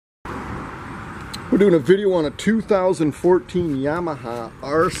We're doing a video on a 2014 Yamaha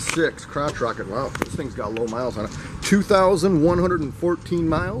R6 crotch rocket. Wow, this thing's got low miles on it. 2,114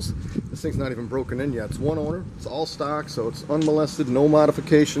 miles. This thing's not even broken in yet. It's one owner. It's all stock, so it's unmolested, no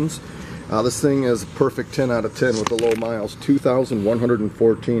modifications. This thing is a perfect 10 out of 10 with the low miles.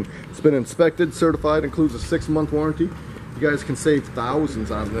 2,114. It's been inspected, certified, includes a 6-month warranty. You guys can save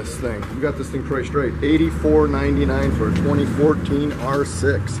thousands on this thing. We got this thing priced right. $84.99 for a 2014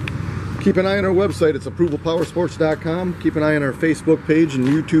 R6. Keep an eye on our website. It's approvalpowersports.com. Keep an eye on our Facebook page and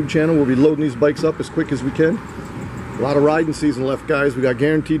YouTube channel. We'll be loading these bikes up as quick as we can. A lot of riding season left, guys. We got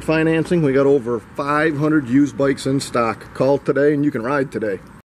guaranteed financing. We got over 500 used bikes in stock. Call today and you can ride today.